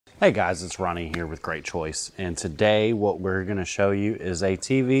Hey guys, it's Ronnie here with Great Choice, and today what we're going to show you is a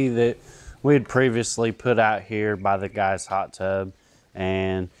TV that we had previously put out here by the guy's hot tub,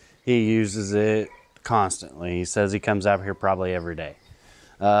 and he uses it constantly. He says he comes out here probably every day.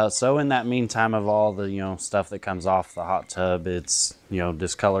 So in that meantime of all the stuff that comes off the hot tub, it's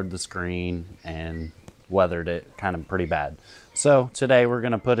discolored the screen and weathered it kind of pretty bad. So today we're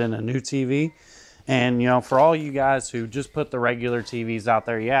going to put in a new TV. And, for all you guys who just put the regular TVs out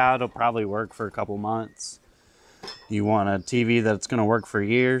there, yeah, it'll probably work for a couple months. You want a TV that's going to work for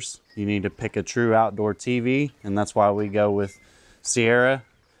years, you need to pick a true outdoor TV. And that's why we go with Seura,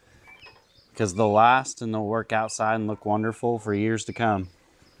 because they'll last and they'll work outside and look wonderful for years to come.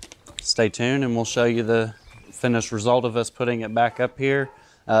 Stay tuned and we'll show you the finished result of us putting it back up here.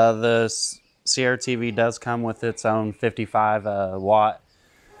 The Seura TV does come with its own 55 watt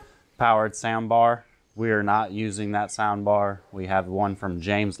powered sound bar. We are not using that sound bar. We have one from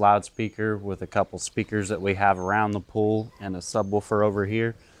James loudspeaker with a couple speakers that we have around the pool and a subwoofer over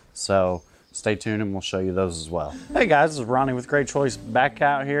here. So stay tuned and we'll show you those as well. Hey guys, this is Ronnie with Great Choice, back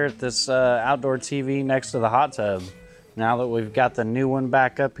out here at this outdoor TV next to the hot tub. Now that we've got the new one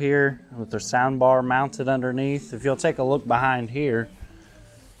back up here with their sound bar mounted underneath, if you'll take a look behind here,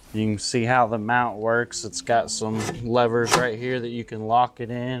 you can see how the mount works. It's got some levers right here that you can lock it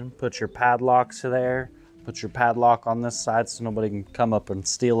in, put your padlocks there, put your padlock on this side so nobody can come up and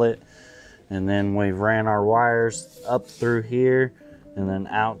steal it. And then we've ran our wires up through here and then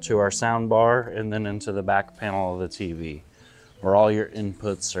out to our sound bar and then into the back panel of the TV, where all your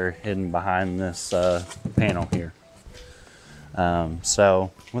inputs are hidden behind this panel here.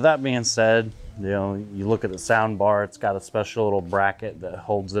 So with that being said, you look at the sound bar, it's got a special little bracket that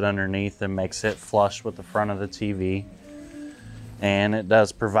holds it underneath and makes it flush with the front of the TV. And it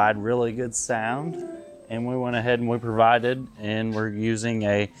does provide really good sound. And we went ahead and we provided, and we're using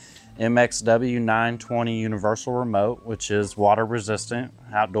a MXW 920 universal remote, which is water resistant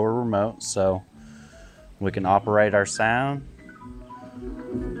outdoor remote. So we can operate our sound,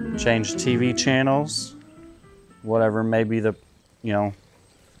 change TV channels, whatever may be the,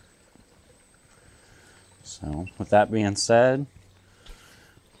 So with that being said,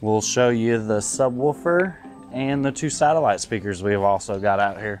 we'll show you the subwoofer and the two satellite speakers we've also got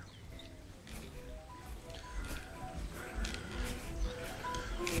out here.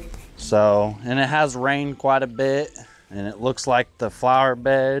 So, and it has rained quite a bit, and it looks like the flower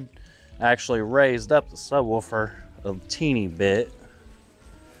bed actually raised up the subwoofer a teeny bit.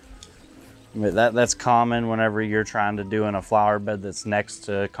 But that's common whenever you're trying to do in a flower bed that's next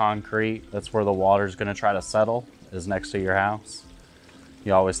to concrete. That's where the water's going to try to settle, is next to your house.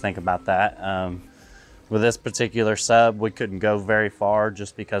 You always think about that. With this particular sub, we couldn't go very far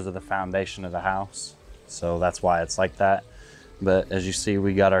just because of the foundation of the house. So that's why it's like that. But as you see,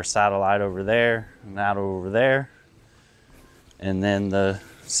 we got our satellite over there and out over there. And then the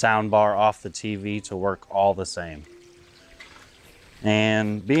sound bar off the TV to work all the same.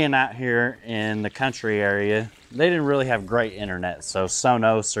 And being out here in the country area, they didn't really have great internet. So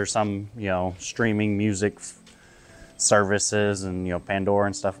Sonos or some, streaming music services and, Pandora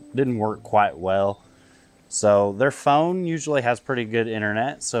and stuff didn't work quite well. So their phone usually has pretty good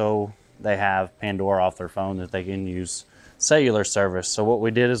internet. So they have Pandora off their phone that they can use cellular service. So what we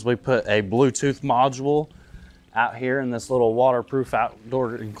did is we put a Bluetooth module out here in this little waterproof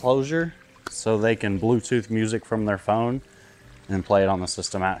outdoor enclosure so they can Bluetooth music from their phone and play it on the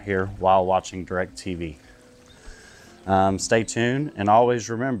system out here while watching DirecTV. Stay tuned, and always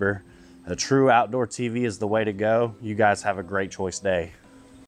remember, a true outdoor TV is the way to go. You guys have a Great Choice day.